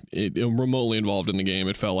even remotely involved in the game.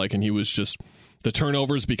 It felt like, and he was just. The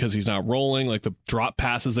turnovers because he's not rolling, like the drop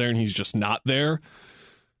passes there and he's just not there.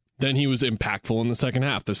 Then he was impactful in the second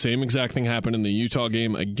half. The same exact thing happened in the Utah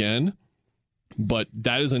game again, but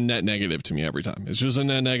that is a net negative to me every time. It's just a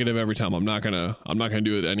net negative every time. I'm not gonna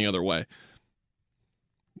do it any other way.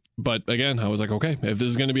 But again, I was like, okay, if this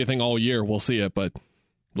is going to be a thing all year, we'll see it, but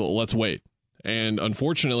let's wait. And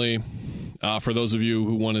unfortunately, for those of you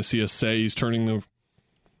who want to see us say he's turning the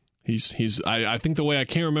I think the way I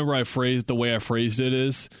can't remember I phrased it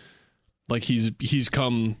is like he's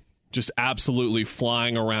come just absolutely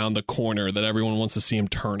flying around the corner that everyone wants to see him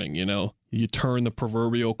turning. You know, you turn the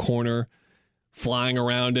proverbial corner, flying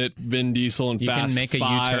around it. Vin Diesel and Fast Five. You can make a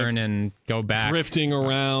U-turn and go back, drifting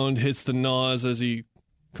around, hits the nose as he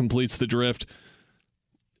completes the drift.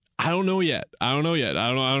 I don't know yet. I don't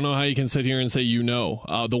know how you can sit here and say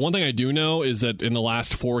the one thing I do know is that in the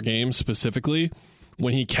last 4 games specifically,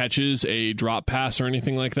 when he catches a drop pass or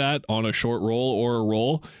anything like that on a short roll or a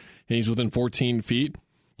roll, and he's within 14 feet,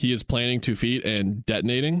 he is planting 2 feet and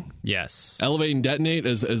detonating. Yes. Elevate and detonate,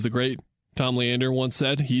 as the great Tom Leander once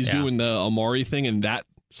said. He's doing the Amari thing in that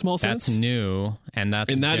small sense. That's new, and that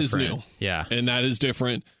is new. Yeah. And that is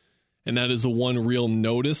different. And that is the one real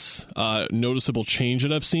noticeable change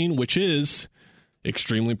that I've seen, which is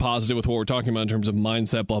extremely positive with what we're talking about in terms of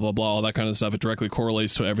mindset, blah, blah, blah, all that kind of stuff. It directly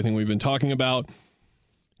correlates to everything we've been talking about.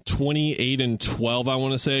 28-12, I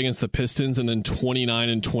want to say, against the Pistons, and then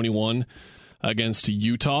 29-21 against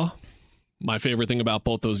Utah. My favorite thing about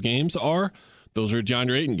both those games are those are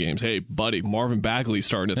Deandre Ayton games. Hey, buddy, Marvin Bagley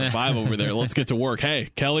starting at the 5 over there. Let's get to work. Hey,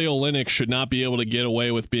 Kelly Olynyk should not be able to get away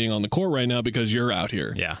with being on the court right now because you're out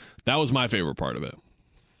here. Yeah. That was my favorite part of it.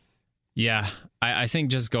 Yeah. I think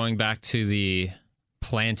just going back to the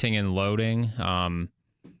planting and loading,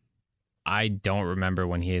 I don't remember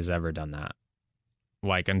when he has ever done that.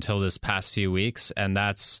 Like until this past few weeks. And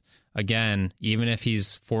that's, again, even if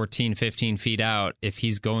he's 14, 15 feet out, if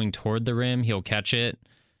he's going toward the rim, he'll catch it.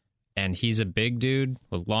 And he's a big dude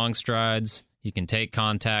with long strides. You can take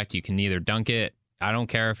contact. You can either dunk it. I don't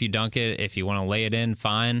care if you dunk it. If you want to lay it in,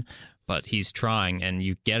 fine. But he's trying. And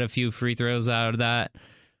you get a few free throws out of that.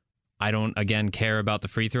 I don't, again, care about the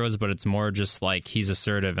free throws, but it's more just like he's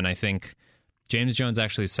assertive. And I think James Jones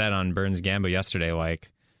actually said on Burns Gambo yesterday, like,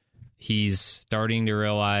 he's starting to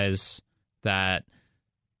realize that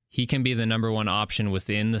he can be the number one option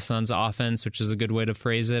within the Suns offense, which is a good way to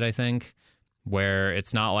phrase it, I think, where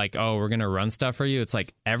it's not like, oh, we're going to run stuff for you. It's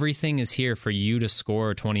like everything is here for you to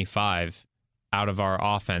score 25 out of our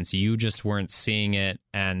offense. You just weren't seeing it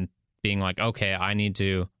and being like, okay, I need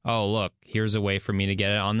to, look, here's a way for me to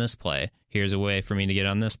get it on this play. Here's a way for me to get it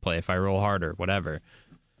on this play if I roll harder, whatever.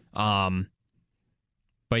 But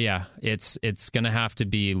yeah, it's going to have to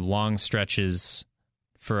be long stretches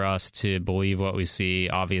for us to believe what we see.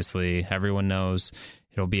 Obviously, everyone knows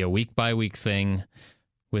it'll be a week-by-week thing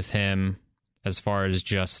with him as far as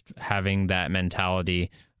just having that mentality.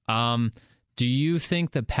 Do you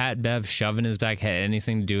think the Pat Bev shoving his back had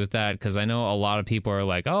anything to do with that? Because I know a lot of people are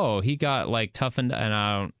like, oh, he got like toughened, and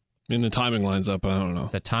I don't... I mean, the timing lines up, I don't know.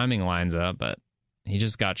 The timing lines up, but he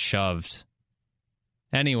just got shoved.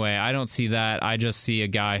 Anyway, I don't see that. I just see a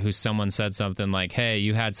guy who someone said something like, hey,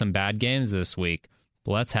 you had some bad games this week.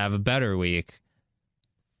 Let's have a better week.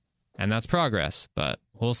 And that's progress, but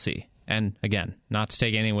we'll see. And again, not to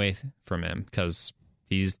take any away from him, because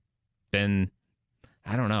he's been...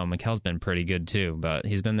 I don't know. Mikel's been pretty good too, but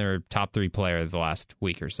he's been their top 3 player the last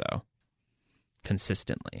week or so.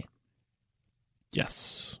 Consistently.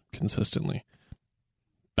 Yes, consistently.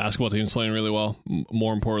 Basketball team's playing really well.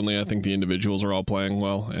 More importantly, I think the individuals are all playing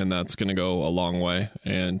well, and that's going to go a long way.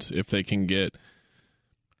 And if they can get...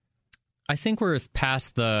 I think we're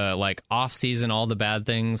past the off season, all the bad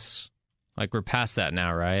things. We're past that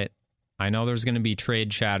now, right? I know there's going to be trade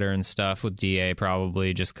chatter and stuff with DA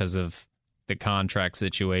probably just because of the contract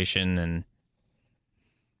situation and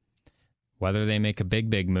whether they make a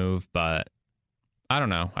big move, but I don't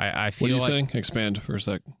know. I feel what are you saying? Expand for a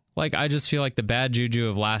sec. I just feel like the bad juju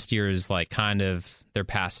of last year is kind of, they're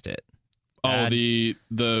past it.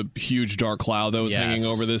 The huge dark cloud that was hanging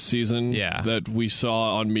over this season that we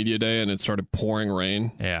saw on media day, and it started pouring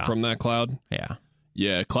rain from that cloud.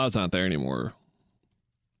 Yeah, cloud's not there anymore.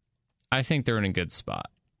 I think they're in a good spot.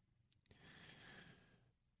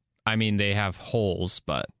 I mean, they have holes,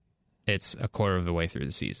 but it's a quarter of the way through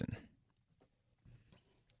the season.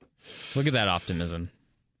 Look at that optimism.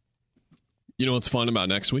 You know what's fun about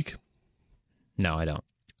next week? No, I don't.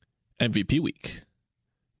 MVP week.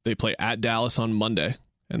 They play at Dallas on Monday,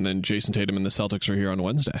 and then Jason Tatum and the Celtics are here on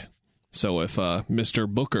Wednesday. So if Mr.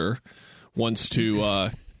 Booker wants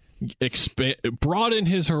to broaden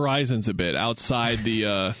his horizons a bit outside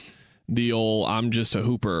the old I'm just a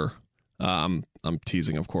hooper, I'm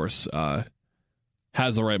teasing, of course,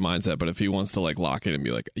 has the right mindset, but if he wants to lock in and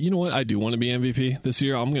be like, you know what, I do want to be MVP this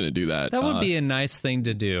year, I'm going to do that. That would be a nice thing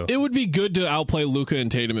to do. It would be good to outplay Luka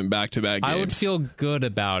and Tatum in back-to-back games. I would feel good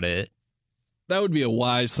about it. That would be a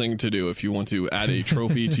wise thing to do if you want to add a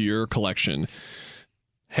trophy to your collection.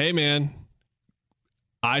 Hey, man,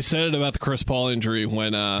 I said it about the Chris Paul injury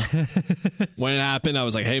when it happened. I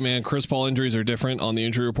was like, hey, man, Chris Paul injuries are different on the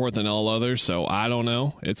injury report than all others, so I don't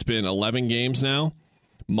know. It's been 11 games now.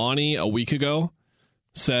 Monty, a week ago,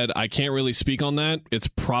 said, I can't really speak on that. It's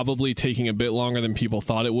probably taking a bit longer than people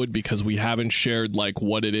thought it would because we haven't shared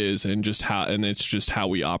what it is and it's just how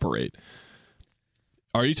we operate.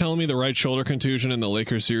 Are you telling me the right shoulder contusion in the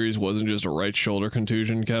Lakers series wasn't just a right shoulder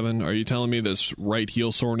contusion, Kevin? Are you telling me this right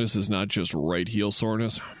heel soreness is not just right heel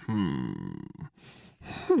soreness? I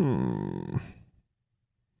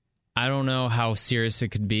don't know how serious it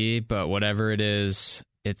could be, but whatever it is,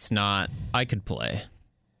 it's not. I could play.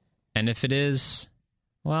 And if it is,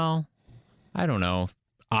 well, I don't know.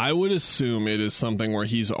 I would assume it is something where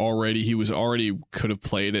he could have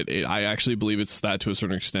played at 8. I actually believe it's that to a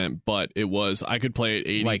certain extent, but it was, I could play at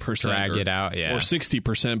 80%. Drag it out, or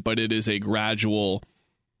 60%, but it is a gradual,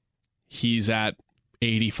 he's at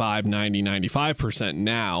 85, 90, 95%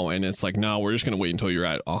 now, and it's no, we're just going to wait until you're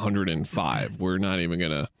at 105. We're not even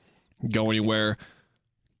going to go anywhere.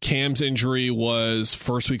 Cam's injury was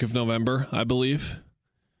first week of November, I believe.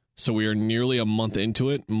 So we are nearly a month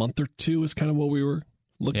into it. A month or two is kind of what we were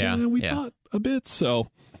looking at, we thought a bit.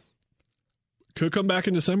 So could come back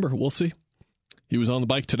in December. We'll see. He was on the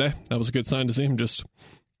bike today. That was a good sign to see him just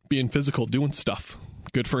being physical, doing stuff.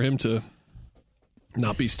 Good for him to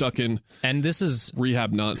not be stuck in. And this is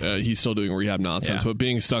rehab. He's still doing rehab nonsense, but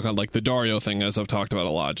being stuck on the Dario thing, as I've talked about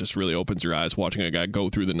a lot, just really opens your eyes. Watching a guy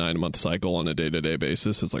go through the 9-month cycle on a day-to-day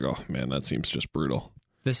basis, it's oh man, that seems just brutal.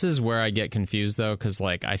 This is where I get confused though, because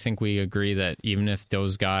I think we agree that even if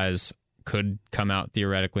those guys could come out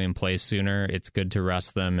theoretically and play sooner, it's good to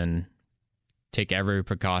rest them and take every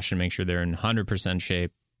precaution, make sure they're in 100%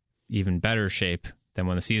 shape, even better shape than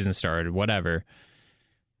when the season started, whatever.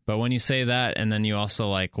 But when you say that, and then you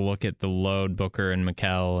also look at the load Booker and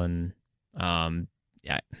Mikel and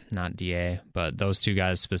not DA, but those two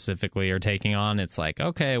guys specifically are taking on, it's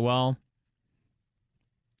okay, well,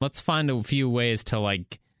 let's find a few ways to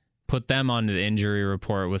put them onto the injury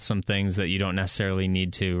report with some things that you don't necessarily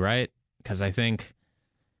need to, right? Because I think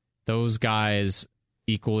those guys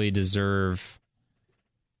equally deserve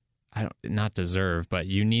not deserve, but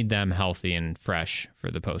you need them healthy and fresh for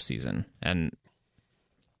the postseason. And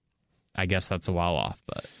I guess that's a while off,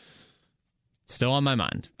 but still on my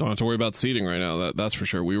mind. Don't have to worry about seeding right now. That's for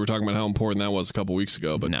sure. We were talking about how important that was a couple weeks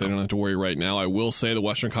ago, but they don't have to worry right now. I will say the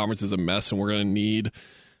Western Conference is a mess, and we're going to need...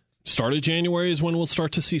 Start of January is when we'll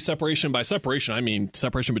start to see separation. By separation, I mean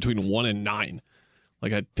separation between 1 and 9.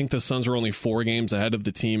 Like, I think the Suns are only 4 games ahead of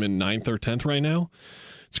the team in 9th or 10th right now.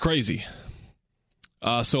 It's crazy.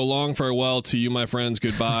 So long, farewell to you, my friends.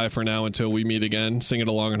 Goodbye for now until we meet again. Sing it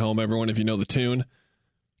along at home, everyone, if you know the tune.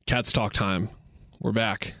 Cats talk time. We're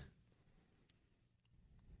back.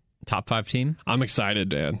 Top 5 team? I'm excited,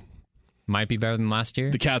 Dan. Might be better than last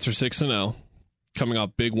year. The Cats are 6-0, coming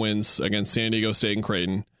off big wins against San Diego State and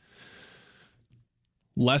Creighton.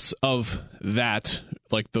 Less of that,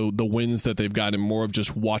 like the wins that they've gotten, more of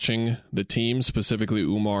just watching the team, specifically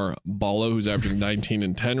Umar Ballo, who's averaging 19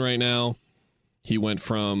 and 10 right now. He went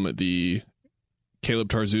from the Caleb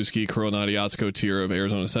Tarczewski, Kirill Nadiatsko tier of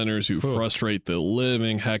Arizona centers who frustrate the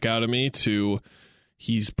living heck out of me to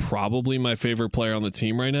he's probably my favorite player on the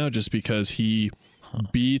team right now just because he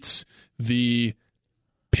beats the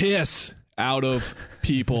piss out of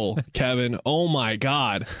people, Kevin. Oh my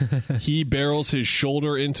God. He barrels his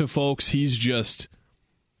shoulder into folks. He's just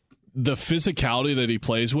the physicality that he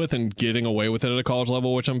plays with and getting away with it at a college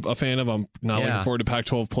level, which I'm a fan of. I'm not looking forward to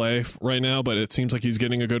Pac-12 play right now, but it seems like he's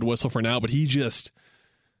getting a good whistle for now. But he just,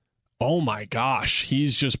 oh my gosh,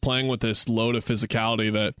 he's just playing with this load of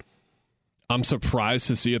physicality that I'm surprised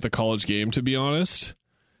to see at the college game, to be honest.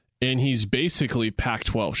 And he's basically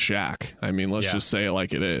Pac-12 Shaq. I mean, let's just say it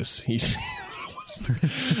like it is. He's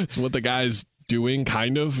it's what the guy's doing,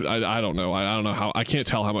 kind of. I don't know. I don't know how. I can't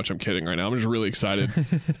tell how much I'm kidding right now. I'm just really excited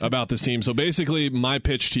about this team. So basically, my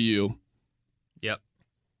pitch to you. Yep.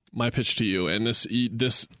 My pitch to you, and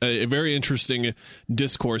this a very interesting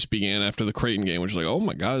discourse began after the Creighton game, which was like, oh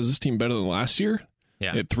my God, is this team better than last year?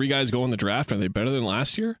 Yeah. They had 3 guys go in the draft. Are they better than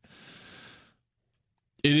last year?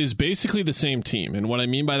 It is basically the same team. And what I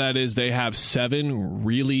mean by that is they have 7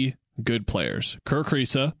 really good players. Kerr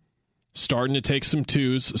Kriisa starting to take some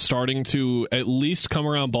twos, starting to at least come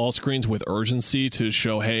around ball screens with urgency to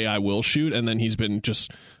show, hey, I will shoot. And then he's been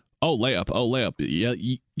just, layup. Yeah,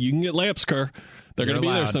 you can get layups, Kerr. They're going to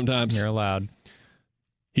be there sometimes. You're allowed.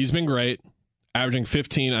 He's been great. Averaging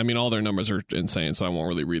 15. I mean, all their numbers are insane, so I won't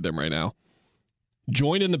really read them right now.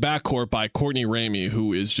 Joined in the backcourt by Courtney Ramey,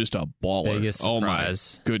 who is just a baller. Biggest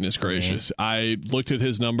surprise. Oh my goodness gracious. I looked at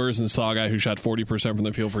his numbers and saw a guy who shot 40% from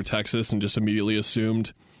the field for Texas and just immediately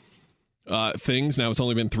assumed things. Now, it's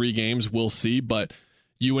only been 3 games. We'll see. But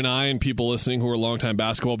you and I and people listening who are longtime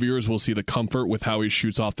basketball viewers will see the comfort with how he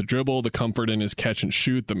shoots off the dribble, the comfort in his catch and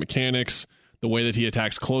shoot, the mechanics, the way that he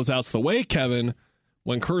attacks closeouts, the way, Kevin,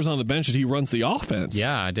 when Kerr's on the bench, he runs the offense.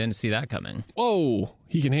 Yeah, I didn't see that coming. Whoa,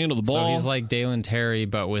 he can handle the ball. So he's like Dalen Terry,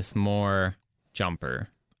 but with more jumper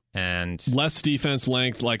and less defense,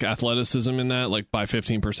 length, like athleticism in that, like by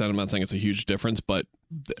 15%. I'm not saying it's a huge difference, but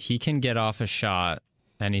he can get off a shot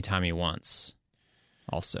anytime he wants.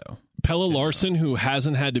 Also, Pelle Larsson, who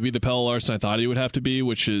hasn't had to be the Pelle Larsson I thought he would have to be,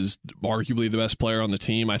 which is arguably the best player on the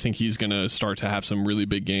team. I think he's going to start to have some really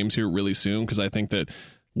big games here really soon because I think that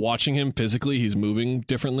watching him physically, he's moving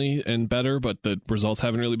differently and better, but the results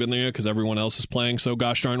haven't really been there yet because everyone else is playing so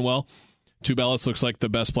gosh darn well. Tubelis looks like the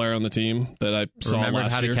best player on the team that I saw last year.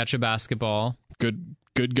 Remembered how to catch a basketball.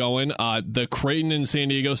 Good going. The Creighton and San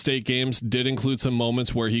Diego State games did include some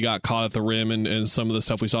moments where he got caught at the rim and some of the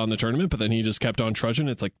stuff we saw in the tournament, but then he just kept on trudging.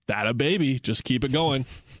 It's like, that a baby. Just keep it going.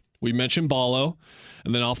 We mentioned Ballo,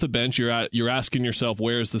 and then off the bench, you're asking yourself,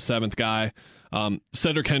 where's the 7th guy?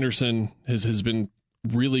 Cedric Henderson has been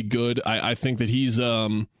really good. I think that he's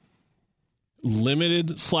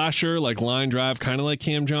limited slasher, like line drive, kind of like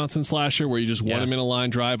Cam Johnson slasher, where you just want him in a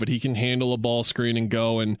line drive, but he can handle a ball screen and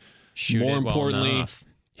go. And shoot more it importantly, well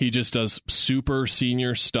he just does super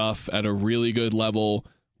senior stuff at a really good level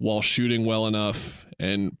while shooting well enough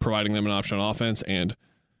and providing them an option on offense. And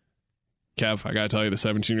Kev, I got to tell you, the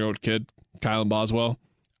 17-year-old kid, Kylan Boswell,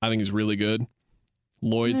 I think he's really good.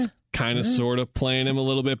 Lloyd's kind of sort of playing him a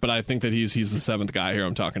little bit, but I think that he's the 7th guy here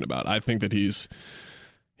I'm talking about. I think that he's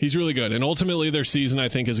really good. And ultimately their season, I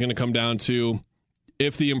think, is going to come down to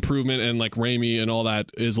if the improvement and like Ramey and all that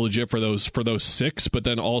is legit for those 6, but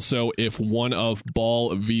then also if one of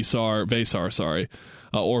Vasar,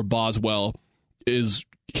 or Boswell is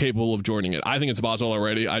capable of joining it. I think it's Boswell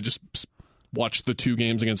already. I just watched the 2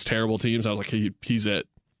 games against terrible teams. I was like, he's it.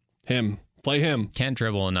 Him. Play him. Can't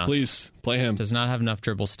dribble enough. Please, play him. Does not have enough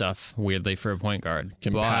dribble stuff, weirdly, for a point guard.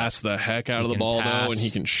 Can pass the heck out of the ball, though, and he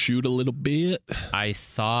can shoot a little bit. I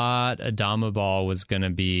thought Adama Ball was going to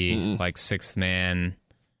be like sixth man,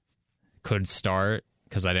 could start,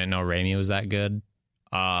 because I didn't know Ramey was that good.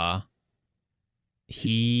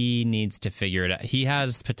 He needs to figure it out. He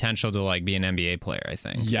has potential to like be an NBA player, I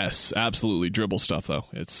think. Yes, absolutely. Dribble stuff, though.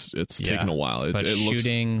 It's taken a while. But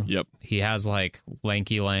shooting, yep. He has like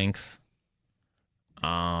lanky length.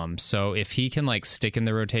 So if he can like stick in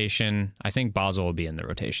the rotation, I think Boswell will be in the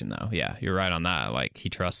rotation though. Yeah, you're right on that. Like he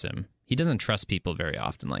trusts him. He doesn't trust people very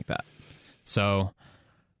often like that. So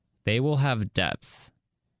they will have depth.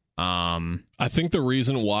 I think the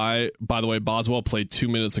reason why, by the way, Boswell played 2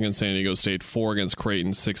 minutes against San Diego State, 4 against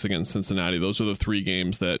Creighton, 6 against Cincinnati. Those are the 3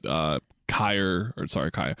 games that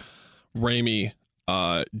Ramey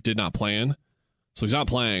did not play in. So he's not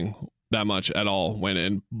playing that much at all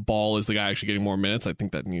and Ball is the guy actually getting more minutes. I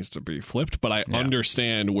think that needs to be flipped, but I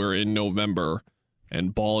understand we're in November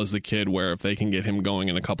and Ball is the kid where if they can get him going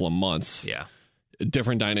in a couple of months, a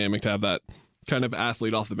different dynamic to have that kind of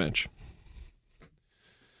athlete off the bench.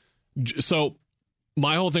 So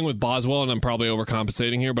my whole thing with Boswell, and I'm probably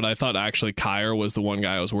overcompensating here, but I thought actually Kyer was the one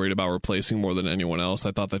guy I was worried about replacing more than anyone else.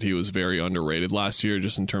 I thought that he was very underrated last year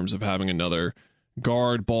just in terms of having another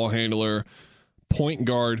guard, ball handler, point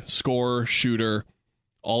guard, scorer, shooter,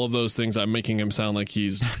 all of those things. I'm making him sound like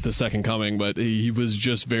he's the second coming, but he was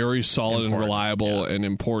just very solid and reliable and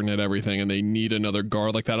important at everything, and they need another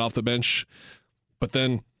guard like that off the bench. But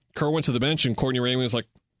then Kerr went to the bench, and Courtney Ramey was like,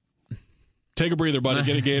 take a breather, buddy.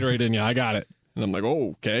 Get a Gatorade in you. I got it. And I'm like, oh,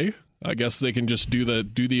 okay. I guess they can just do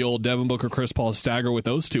the old Devin Booker, Chris Paul stagger with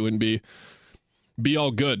those two and be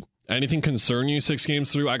all good. Anything concern you 6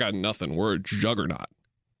 games through? I got nothing. We're a juggernaut.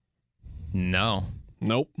 No.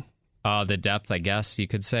 Nope. The depth, I guess you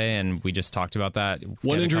could say, and we just talked about that.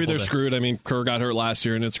 One injury, they're screwed. I mean, Kerr got hurt last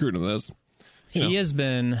year, and it screwed him. He has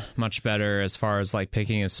been much better as far as like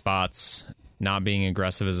picking his spots, not being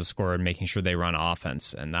aggressive as a scorer, and making sure they run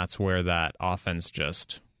offense. And that's where that offense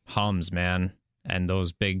just hums, man. And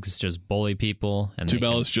those bigs just bully people. And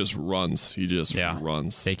Tubelis just runs. He just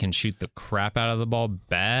runs. They can shoot the crap out of the ball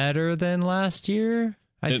better than last year,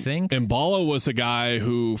 I think. And Balla was a guy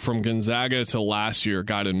who, from Gonzaga to last year,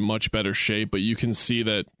 got in much better shape. But you can see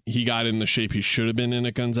that he got in the shape he should have been in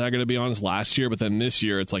at Gonzaga, to be honest, last year. But then this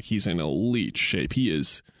year, it's like he's in elite shape. He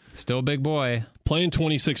is still a big boy. Playing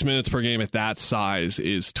 26 minutes per game at that size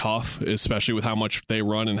is tough, especially with how much they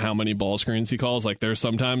run and how many ball screens he calls. Like, there's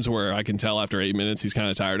sometimes where I can tell after 8 minutes he's kind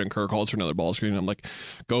of tired, and Kerr calls for another ball screen. And I'm like,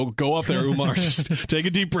 go up there, Umar. Just take a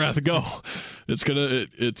deep breath. Go. It's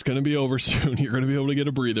gonna be over soon. You're gonna be able to get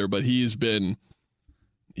a breather. But he's been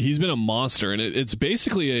a monster, and it's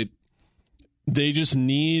basically they just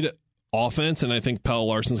need offense, and I think Pelle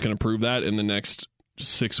Larsson's going to prove that in the next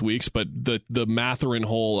 6 weeks. But the Mathurin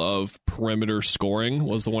hole of perimeter scoring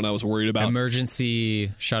was the one I was worried about. Emergency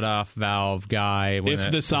shutoff valve guy.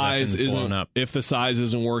 If the size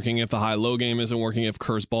isn't working, if the high-low game isn't working, if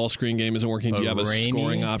Kerr's ball screen game isn't working, do you have a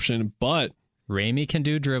scoring option? But Ramey can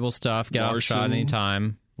do dribble stuff, get off shot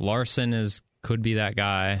anytime. Larson could be that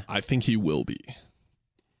guy. I think he will be.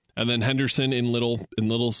 And then Henderson in littles,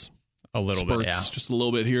 a little spurts, bit, yeah, just a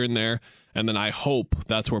little bit here and there. And then I hope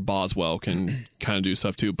that's where Boswell can kind of do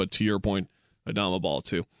stuff too. But to your point, Adama Ball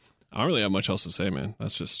too. I don't really have much else to say, man.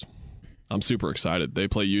 I'm super excited. They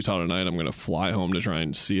play Utah tonight. I'm going to fly home to try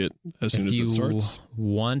and see it as soon as it starts. If you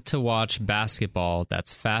want to watch basketball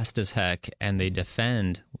that's fast as heck and they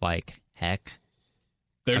defend like heck,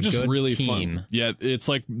 they're just really team. Fun. Yeah, it's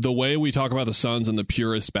like the way we talk about the Suns in the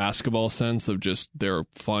purest basketball sense of just they're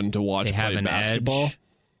fun to watch play basketball. Edge.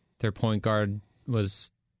 Their point guard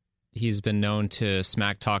he's been known to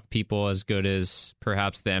smack talk people as good as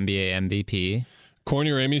perhaps the NBA MVP.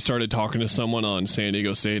 Courtney Ramey started talking to someone on San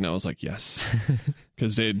Diego State, and I was like, yes.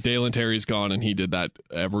 Because Dalen Terry's gone, and he did that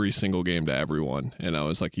every single game to everyone. And I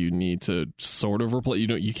was like, you need to sort of replace.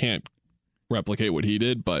 You can't replicate what he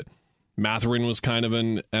did, but Mathurin was kind of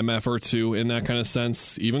an MF or two in that kind of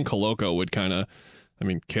sense. Even Koloko would kind of,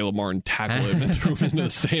 Caleb Martin tackled him and threw him into the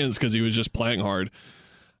stands because he was just playing hard.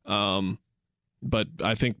 But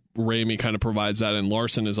I think Ramey kind of provides that, and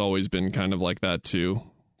Larson has always been kind of like that too.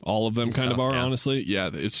 All of them He's kind tough, of are, honestly. Yeah,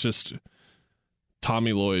 it's just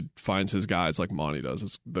Tommy Lloyd finds his guys like Monty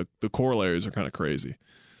does. The corollaries are kind of crazy.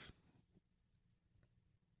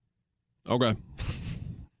 Okay.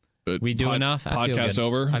 We do enough. Podcast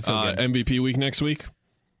over. I feel good. MVP week next week.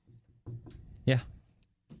 Yeah.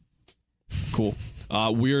 Cool.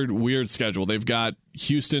 Weird schedule. They've got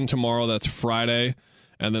Houston tomorrow. That's Friday.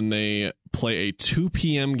 And then they play a 2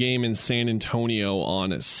 p.m. game in San Antonio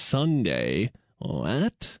on Sunday.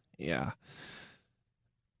 What? Yeah.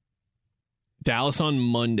 Dallas on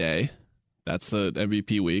Monday. That's the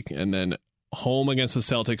MVP week. And then home against the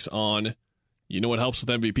Celtics on, you know what helps with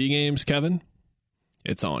MVP games, Kevin?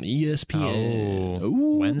 It's on ESPN.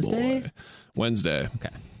 Oh, Wednesday? Boy. Wednesday.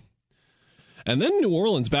 Okay. And then New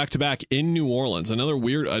Orleans back-to-back in New Orleans. Another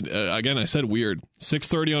weird, again, I said weird.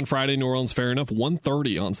 6:30 on Friday, New Orleans, fair enough.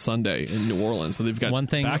 1:30 on Sunday in New Orleans. So they've got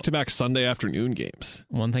back-to-back Sunday afternoon games.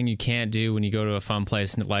 One thing you can't do when you go to a fun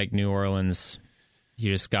place like New Orleans,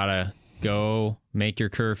 you just got to go, make your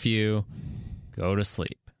curfew, go to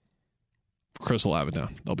sleep. Chris will have it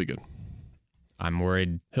down. They'll be good. I'm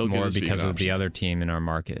worried more because of the other team in our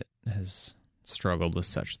market has struggled with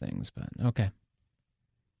such things, but okay.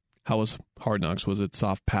 How was Hard Knocks? Was it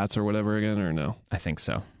soft pats or whatever again, or no? I think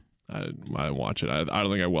so. I didn't watch it. I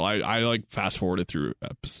don't think I will. I like fast forwarded through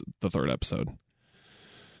the third episode.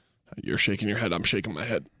 You're shaking your head. I'm shaking my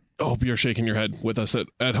head. I hope you're shaking your head with us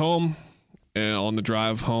at home and on the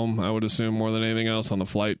drive home. I would assume more than anything else on the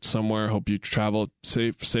flight somewhere. Hope you travel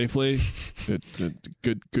safely.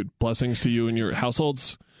 Good blessings to you and your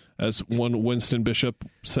households, as one Winston Bishop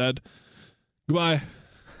said. Goodbye.